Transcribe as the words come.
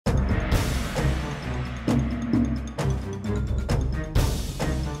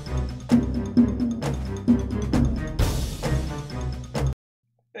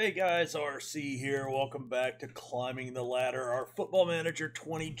Hey guys, RC here. Welcome back to Climbing the Ladder. Our Football Manager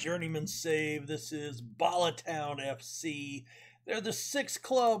 20 Journeyman save. This is Bala Town FC. They're the sixth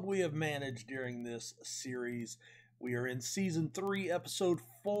club we have managed during this series. We are in Season 3, Episode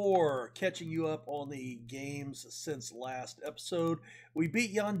 4, catching you up on the games since last episode. We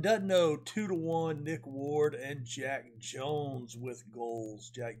beat Llandudno 2-1, Nick Ward and Jack Jones with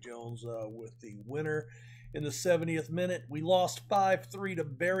goals. Jack Jones with the winner. In the 70th minute, we lost 5-3 to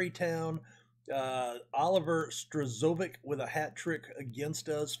Barrytown. Oliver Strazovic with a hat trick against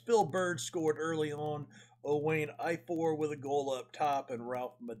us. Phil Bird scored early on. Owain Ifor with a goal up top, and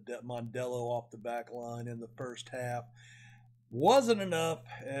Ralph Mondello off the back line in the first half. Wasn't enough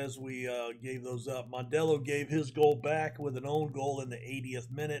as we gave those up. Mondello gave his goal back with an own goal in the 80th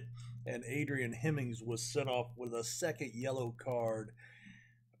minute, and Adrian Hemmings was sent off with a second yellow card.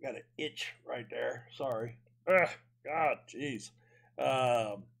 Got an itch right there. Sorry. Ugh, God, jeez.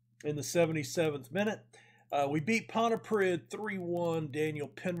 In the 77th minute, we beat Pontypridd 3-1. Daniel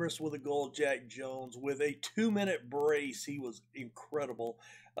Penrith with a goal. Jack Jones with a 2-minute brace. He was incredible.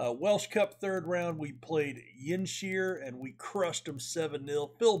 Welsh Cup third round, we played Yinshire, and we crushed them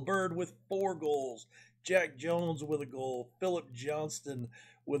 7-0. Phil Bird with 4 goals. Jack Jones with a goal. Philip Johnston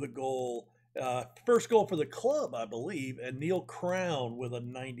with a goal. First goal for the club, I believe, and Neil Crown with a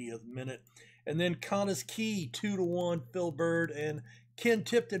 90th minute. And then Connors Key, 2-1, Phil Bird, and Ken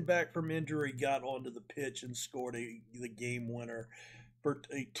Tipton back from injury got onto the pitch and scored the game winner for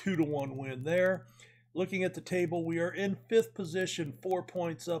a 2-1 win there. Looking at the table, we are in 5th position, 4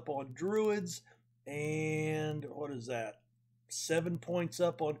 points up on Druids, and what is that? 7 points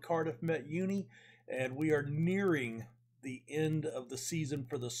up on Cardiff Met Uni, and we are nearing the end of the season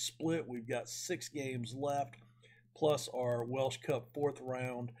for the split. We've got 6 games left, plus our Welsh Cup 4th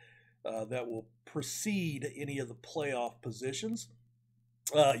round that will precede any of the playoff positions.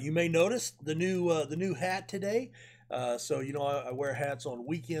 You may notice the new hat today. So you know I wear hats on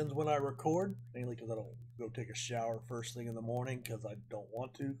weekends when I record, mainly because I don't go take a shower first thing in the morning because I don't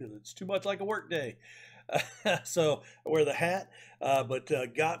want to, because it's too much like a work day. So I wear the hat, but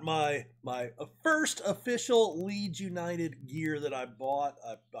got my first official Leeds United gear that I bought.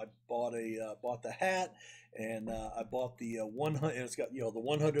 I bought the hat, and I bought the 100. And it's got the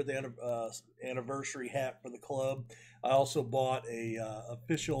 100th anniversary hat for the club. I also bought a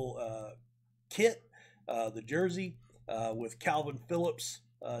official kit, the jersey with Calvin Phillips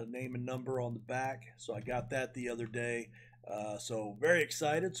name and number on the back. So I got that the other day. So very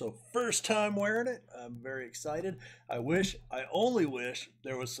excited. So first time wearing it. I'm very excited. I only wish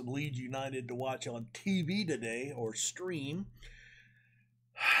there was some Leeds United to watch on TV today or stream.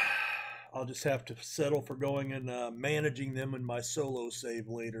 I'll just have to settle for going and managing them in my solo save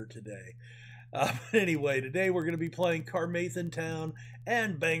later today. But anyway, today we're going to be playing Carmarthen Town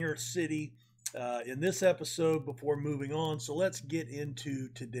and Bangor City in this episode before moving on. So let's get into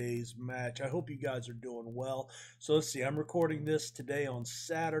today's match. I hope you guys are doing well. So let's see, I'm recording this today on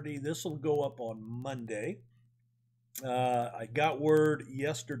Saturday. This will go up on Monday. I got word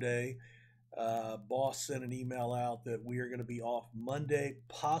yesterday. Boss sent an email out that we are going to be off Monday,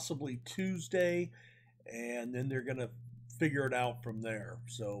 possibly Tuesday, and then they're going to figure it out from there.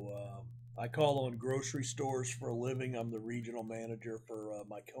 So I call on grocery stores for a living. I'm the regional manager for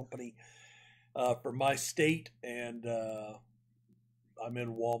my company. For my state, and I'm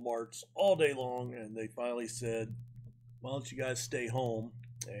in Walmarts all day long, and they finally said, why don't you guys stay home?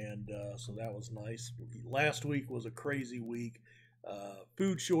 And so that was nice. Last week was a crazy week.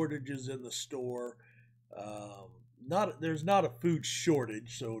 Food shortages in the store. There's not a food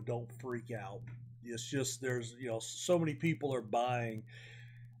shortage, so don't freak out. It's just there's so many people are buying.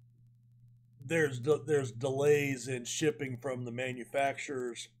 There's delays in shipping from the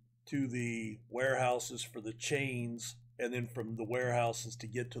manufacturers to the warehouses for the chains, and then from the warehouses to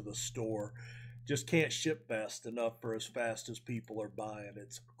get to the store. Just can't ship fast enough for as fast as people are buying.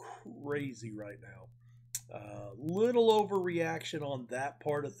 It's crazy right now. Little overreaction on that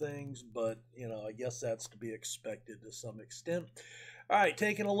part of things, but I guess that's to be expected to some extent. All right,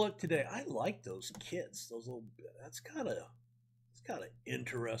 taking a look today. I like those kits. Those little, it's kind of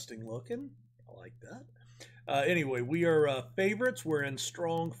interesting looking. I like that. Anyway, we are favorites. We're in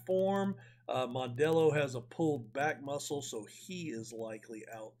strong form. Mondello has a pulled back muscle, so he is likely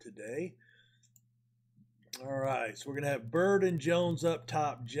out today. All right, so we're going to have Bird and Jones up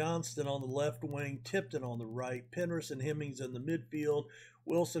top, Johnston on the left wing, Tipton on the right, Penrith and Hemmings in the midfield,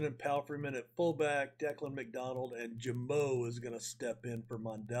 Wilson and Palfreyman at fullback, Declan McDonald and Jamo is going to step in for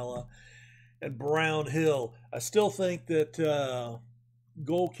Mandela, and Brown Hill. I still think that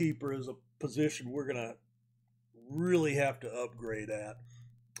goalkeeper is a position we're going to really have to upgrade at.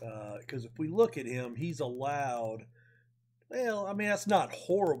 Because if we look at him, he's allowed, well, I mean, that's not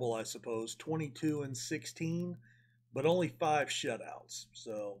horrible, I suppose, 22 and 16, but only 5 shutouts.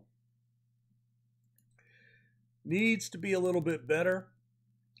 So needs to be a little bit better.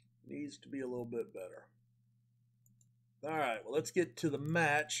 Needs to be a little bit better. All right, well, let's get to the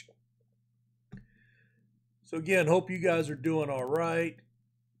match. So again, hope you guys are doing all right,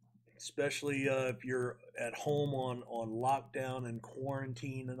 especially if you're at home on lockdown and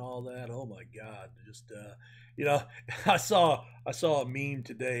quarantine and all that. Oh my God, just you know, I saw a meme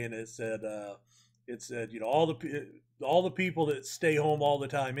today, and it said you know, all the people that stay home all the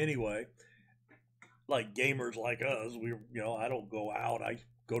time anyway, like gamers like us, you know, I don't go out. I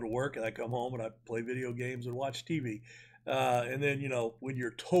go to work and I come home and I play video games and watch TV. And then, you know, when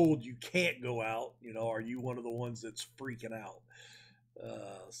you're told you can't go out, you know, are you one of the ones that's freaking out?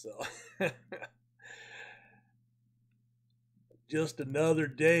 So just another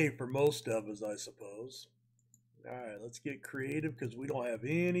day for most of us, I suppose. All right, let's get creative because we don't have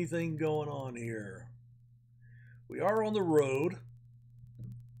anything going on here. We are on the road.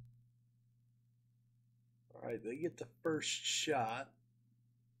 All right, they get the first shot.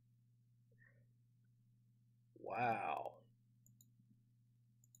 Wow.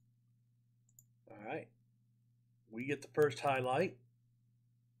 All right. We get the first highlight.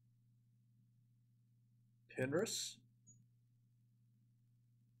 Penrith.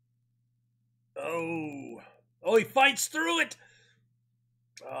 Oh, he fights through it.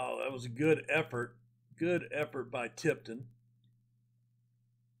 Oh, that was a good effort. Good effort by Tipton.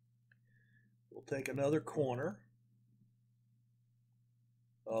 We'll take another corner.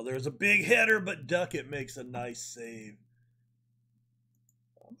 Oh, there's a big header, but Duckett makes a nice save.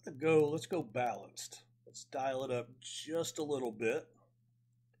 Let's go balanced. Let's dial it up just a little bit.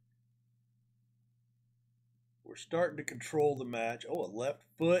 We're starting to control the match. Oh, a left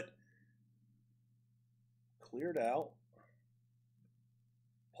foot. Cleared out.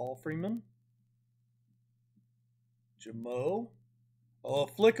 Paul Freeman. Jamo. Oh, a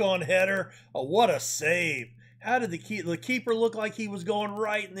flick on header. Oh, what a save. How did the keeper look like he was going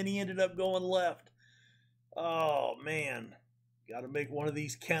right and then he ended up going left? Oh, man. Got to make one of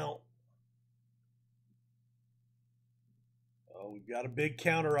these count. Oh, we've got a big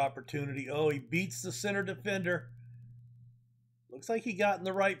counter opportunity. Oh, he beats the center defender. Looks like he got in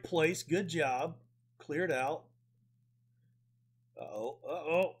the right place. Good job. Cleared out.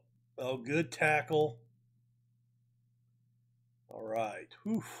 Uh-oh. Oh, good tackle. All right.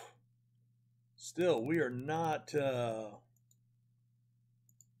 Whew. Still, we are not...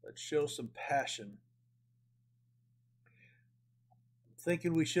 let's show some passion. I'm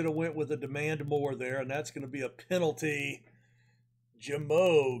thinking we should have went with a demand more there, and that's going to be a penalty.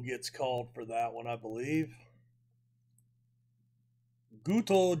 Jamo gets called for that one, I believe.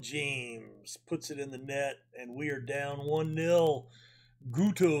 Guto James puts it in the net, and we are down 1-0.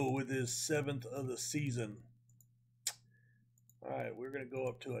 Guto with his 7th of the season. All right, we're going to go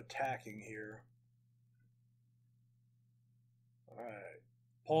up to attacking here. All right,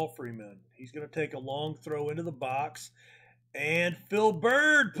 Paul Freeman. He's going to take a long throw into the box, and Phil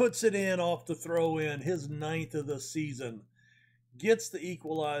Bird puts it in off the throw in, his 9th of the season. Gets the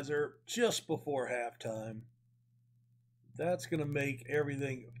equalizer just before halftime. That's going to make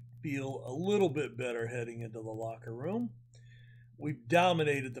everything feel a little bit better heading into the locker room. We've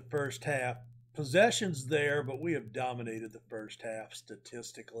dominated the first half. Possession's there, but we have dominated the first half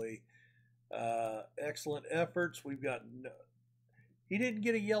statistically. Excellent efforts. We've got he didn't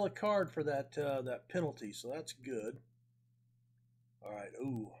get a yellow card for that that penalty, so that's good. All right,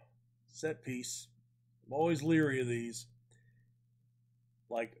 ooh, set piece. I'm always leery of these.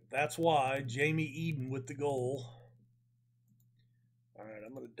 Like, that's why Jamie Eden with the goal. All right,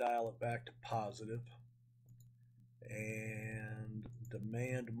 I'm going to dial it back to positive and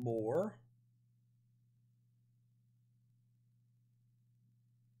demand more.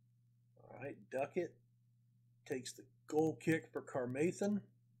 All right, Duckett takes the goal kick for Carmathan.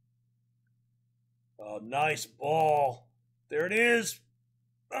 Oh, nice ball. There it is.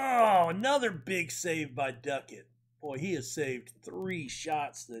 Oh, another big save by Duckett. Boy, he has saved 3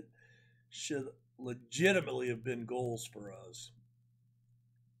 shots that should legitimately have been goals for us.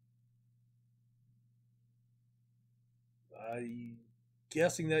 I'm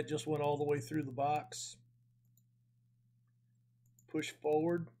guessing that just went all the way through the box. Push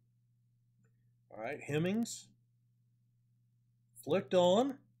forward. All right, Hemmings. Flicked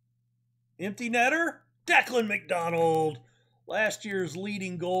on. Empty netter. Declan McDonald. Last year's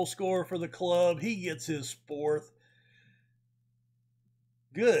leading goal scorer for the club. He gets his 4th.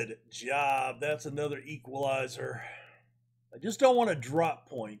 Good job. That's another equalizer. I just don't want to drop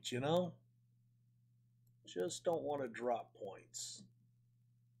points, you know? Just don't want to drop points.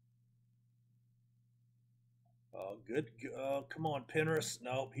 Oh, good. Come on, Penrith.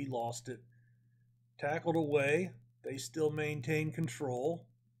 Nope, he lost it. Tackled away. They still maintain control.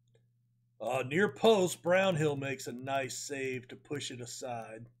 Near post, Brownhill makes a nice save to push it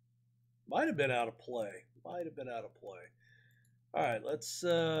aside. Might have been out of play. Might have been out of play. All right, let's...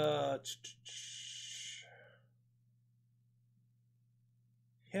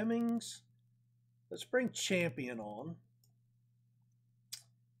 Hemmings. Let's bring Champion on.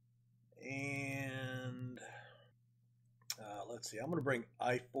 And... let's see. I'm going to bring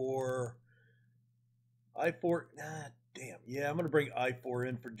I4. Damn. Yeah, I'm going to bring I4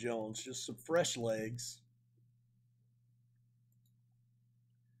 in for Jones. Just some fresh legs.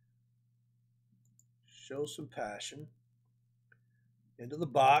 Show some passion. Into the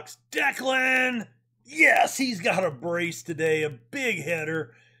box. Declan! Yes, he's got a brace today. A big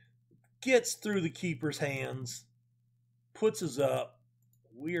header. Gets through the keeper's hands. Puts us up.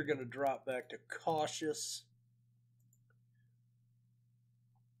 We are going to drop back to cautious.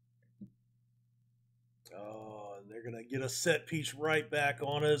 Oh, and they're going to get a set piece right back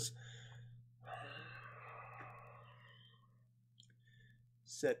on us.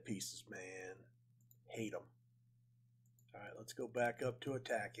 Set pieces, man. Hate them. All right, let's go back up to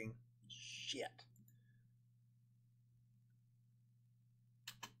attacking. Shit.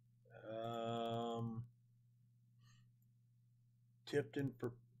 Tipped in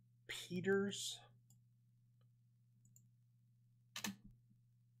for Peters.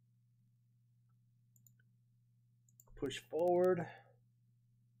 Push forward.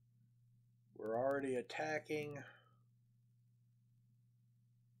 We're already attacking.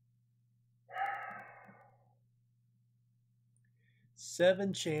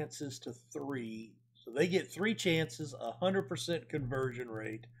 Seven chances to 3. So they get 3 chances, 100% conversion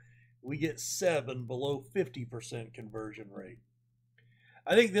rate. We get 7 below 50% conversion rate.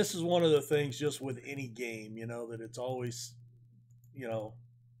 I think this is one of the things just with any game, you know, that it's always, you know,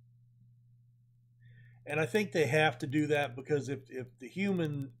 and I think they have to do that because if the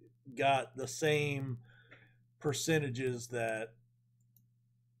human got the same percentages that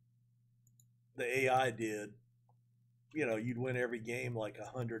the AI did, you know, you'd win every game like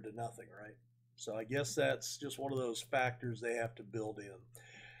 100 to nothing, right? So I guess that's just one of those factors they have to build in.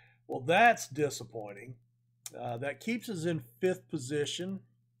 Well, that's disappointing. That keeps us in 5th position.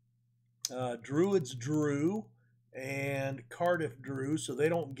 Druids drew and Cardiff drew, so they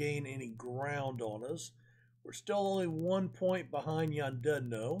don't gain any ground on us. We're still only 1 point behind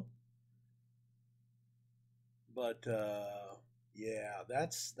Llandudno. But, yeah,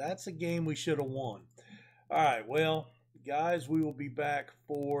 that's a game we should have won. All right, well, guys, we will be back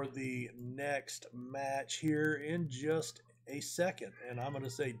for the next match here in just a second. And I'm going to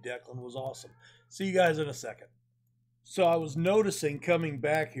say Declan was awesome. See you guys in a second. So I was noticing coming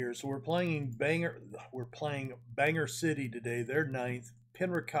back here, so we're playing Bangor City today. They're 9th.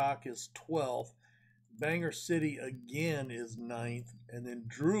 Penricock is 12th. Bangor City again is 9th. And then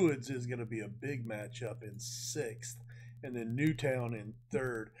Druids is going to be a big matchup in 6th. And then Newtown in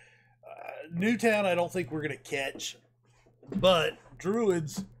 3rd. Newtown I don't think we're going to catch. But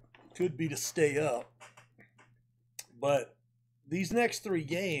Druids could be to stay up. But these next 3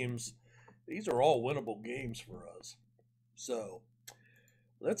 games, these are all winnable games for us. So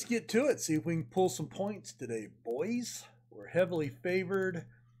let's get to it. See if we can pull some points today, boys. We're heavily favored.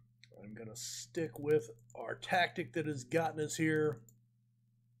 I'm going to stick with our tactic that has gotten us here.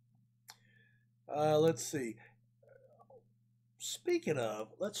 Let's see. Speaking of,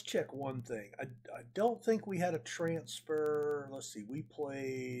 let's check one thing. I don't think we had a transfer. Let's see. We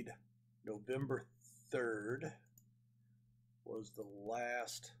played November 3rd. Was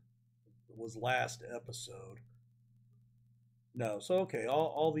last episode. No, so okay,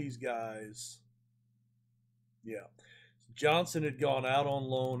 all these guys, yeah. Johnson had gone out on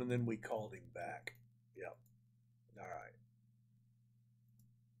loan, and then we called him back. Yep. All right.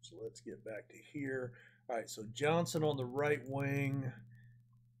 So let's get back to here. All right, so Johnson on the right wing.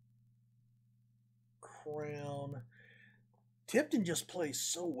 Crown. Tipton just plays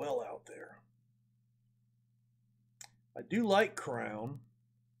so well out there. I do like Crown.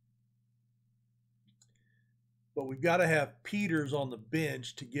 But we've got to have Peters on the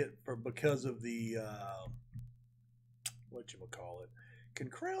bench to get because of the whatchamacallit. Can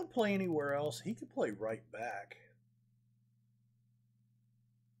Crown play anywhere else? He could play right back.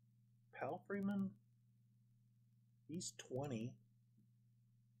 Palfreyman? He's 20.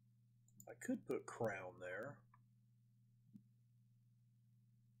 I could put Crown there.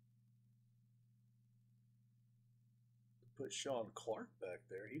 Put Sean Clark back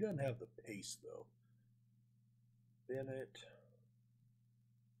there. He doesn't have the pace, though. Bennett.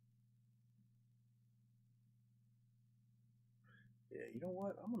 Yeah, you know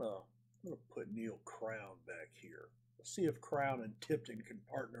what? I'm gonna put Neil Crown back here. Let's see if Crown and Tipton can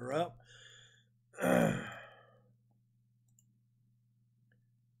partner up.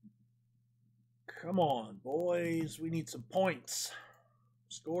 Come on, boys. We need some points.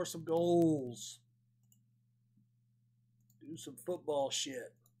 Score some goals. Do some football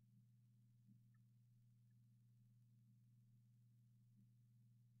shit.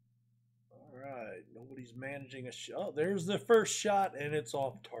 All right. Nobody's managing a shot. Oh, there's the first shot, and it's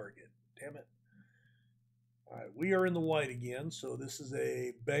off target. Damn it. All right. We are in the white again, so this is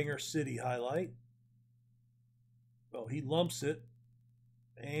a Banger City highlight. Well, he lumps it.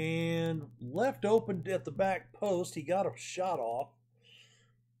 And left open at the back post. He got a shot off.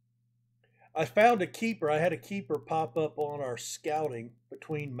 I found a keeper. I had a keeper pop up on our scouting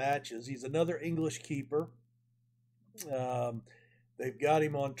between matches. He's another English keeper. They've got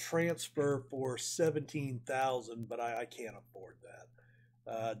him on transfer for $17,000, but I can't afford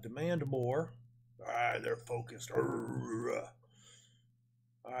that. Demand more. All right, they're focused. All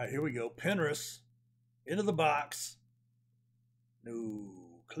right, here we go. Penrith into the box.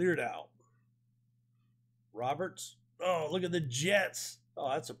 No, cleared out. Roberts. Oh, look at the Jets. Oh,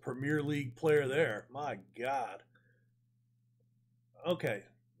 that's a Premier League player there. My God. Okay.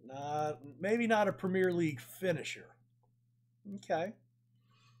 Maybe not a Premier League finisher. Okay.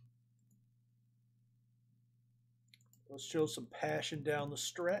 Let's show some passion down the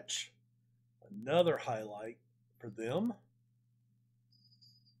stretch. Another highlight for them.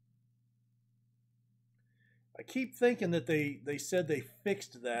 I keep thinking that they said they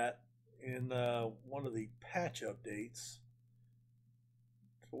fixed that in one of the patch updates,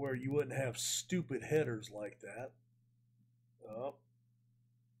 where you wouldn't have stupid headers like that. Oh,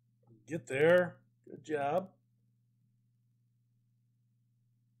 get there. Good job.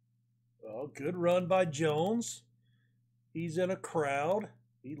 Oh, good run by Jones. He's in a crowd.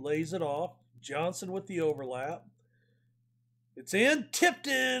 He lays it off. Johnson with the overlap. It's in.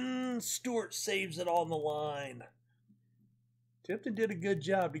 Tipton. Stewart saves it on the line. Tipton did a good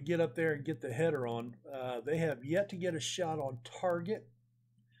job to get up there and get the header on. They have yet to get a shot on target.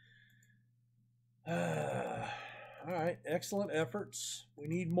 All right, excellent efforts. We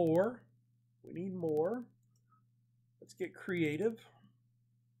need more. We need more. Let's get creative.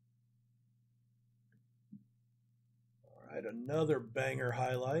 All right, another banger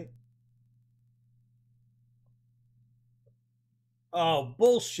highlight. Oh,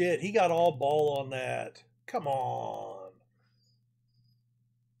 bullshit. He got all ball on that. Come on.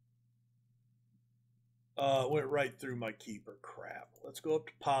 Went right through my keeper. Crap. Let's go up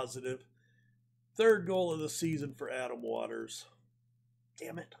to positive. Third goal of the season for Adam Waters.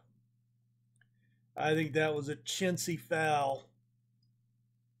 Damn it. I think that was a chintzy foul.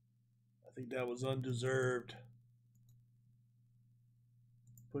 I think that was undeserved.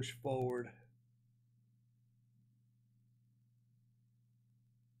 Push forward.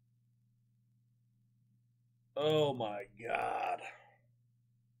 Oh my God.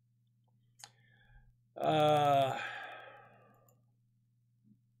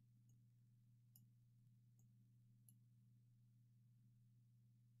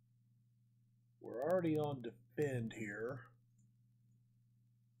 We're already on defend here.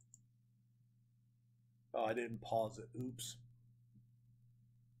 Oh, I didn't pause it. Oops.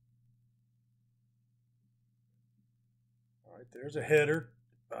 All right, there's a header.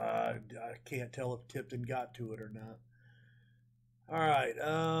 I can't tell if Tipton got to it or not. All right,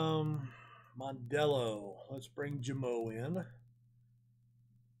 Mondello. Let's bring Jamo in.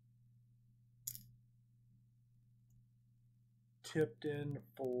 Tipton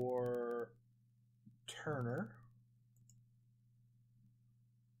for Turner.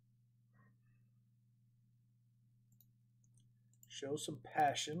 Show some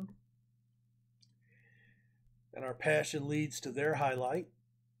passion. And our passion leads to their highlight.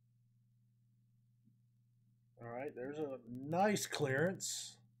 All right, there's a nice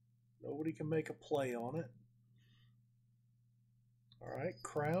clearance. Nobody can make a play on it. All right,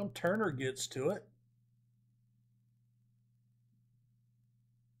 Crown. Turner gets to it.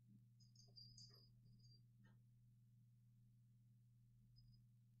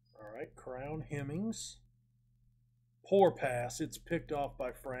 All right, Crown. Hemmings. Poor pass. It's picked off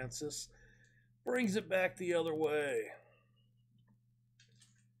by Francis. Brings it back the other way.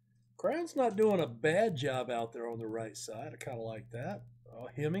 Crown's not doing a bad job out there on the right side. I kind of like that. Oh,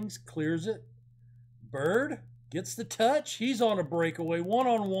 Hemmings clears it. Bird gets the touch. He's on a breakaway.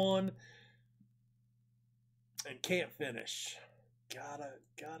 One-on-one. and can't finish. Gotta.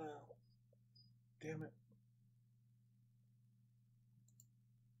 Damn it.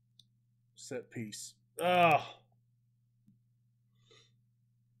 Set piece.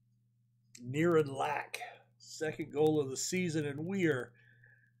 Near and lack. Second goal of the season, and we are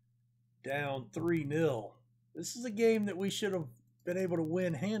down 3-0. This is a game that we should have been able to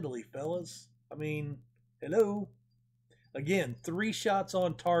win handily, fellas. I mean, hello. Again, 3 shots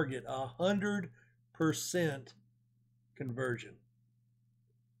on target, 100% conversion.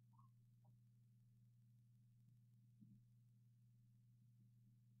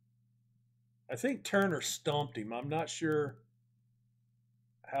 I think Turner stomped him. I'm not sure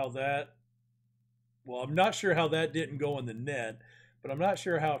how that... Well, I'm not sure how that didn't go in the net, but I'm not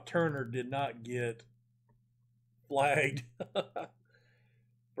sure how Turner did not get flagged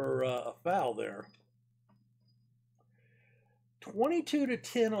for a foul there.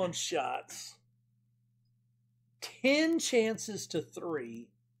 22-10 on shots. 10 chances to 3.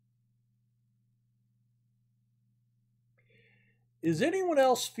 Is anyone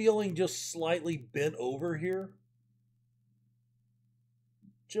else feeling just slightly bent over here?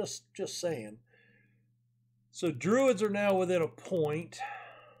 Just saying. So Druids are now within a point.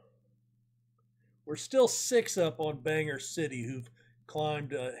 We're still 6 up on Bangor City, who've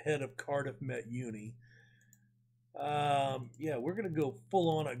climbed ahead of Cardiff Met Uni. Yeah, we're going to go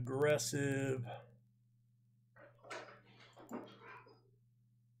full-on aggressive.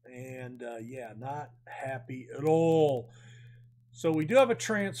 And, yeah, not happy at all. So we do have a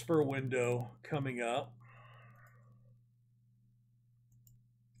transfer window coming up.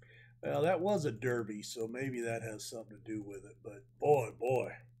 Well, that was a derby, so maybe that has something to do with it. But,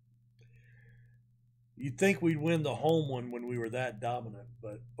 boy. You'd think we'd win the home one when we were that dominant.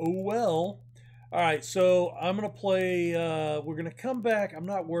 But, oh well. All right, so I'm going to play. We're going to come back. I'm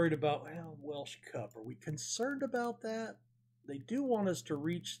not worried about Welsh Cup. Are we concerned about that? They do want us to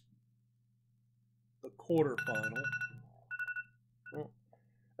reach the quarterfinal. Well,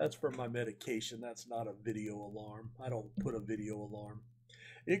 that's for my medication. That's not a video alarm. I don't put a video alarm.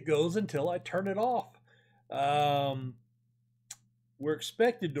 It goes until I turn it off. We're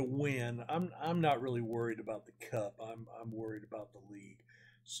expected to win. I'm not really worried about the cup. I'm worried about the league.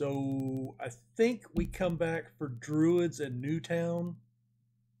 So I think we come back for Druids and Newtown.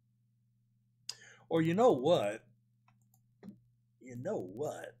 Or you know what?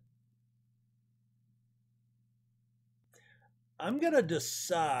 I'm going to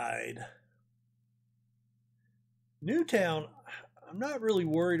decide. Newtown, I'm not really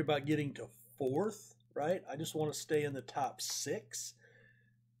worried about getting to 4th, right? I just want to stay in the top 6.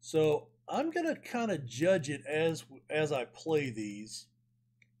 So I'm going to kind of judge it as I play these.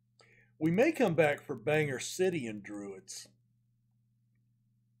 We may come back for Bangor City and Druids,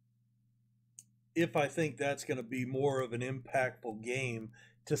 if I think that's going to be more of an impactful game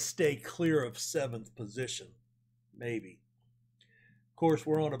to stay clear of 7th position. Maybe. Of course,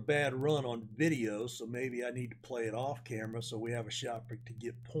 we're on a bad run on video, so maybe I need to play it off camera so we have a shot to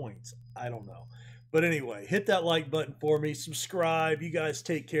get points. I don't know. But anyway, hit that like button for me. Subscribe. You guys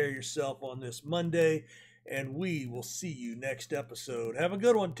take care of yourself on this Monday, and we will see you next episode. Have a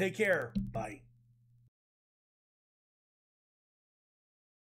good one. Take care. Bye.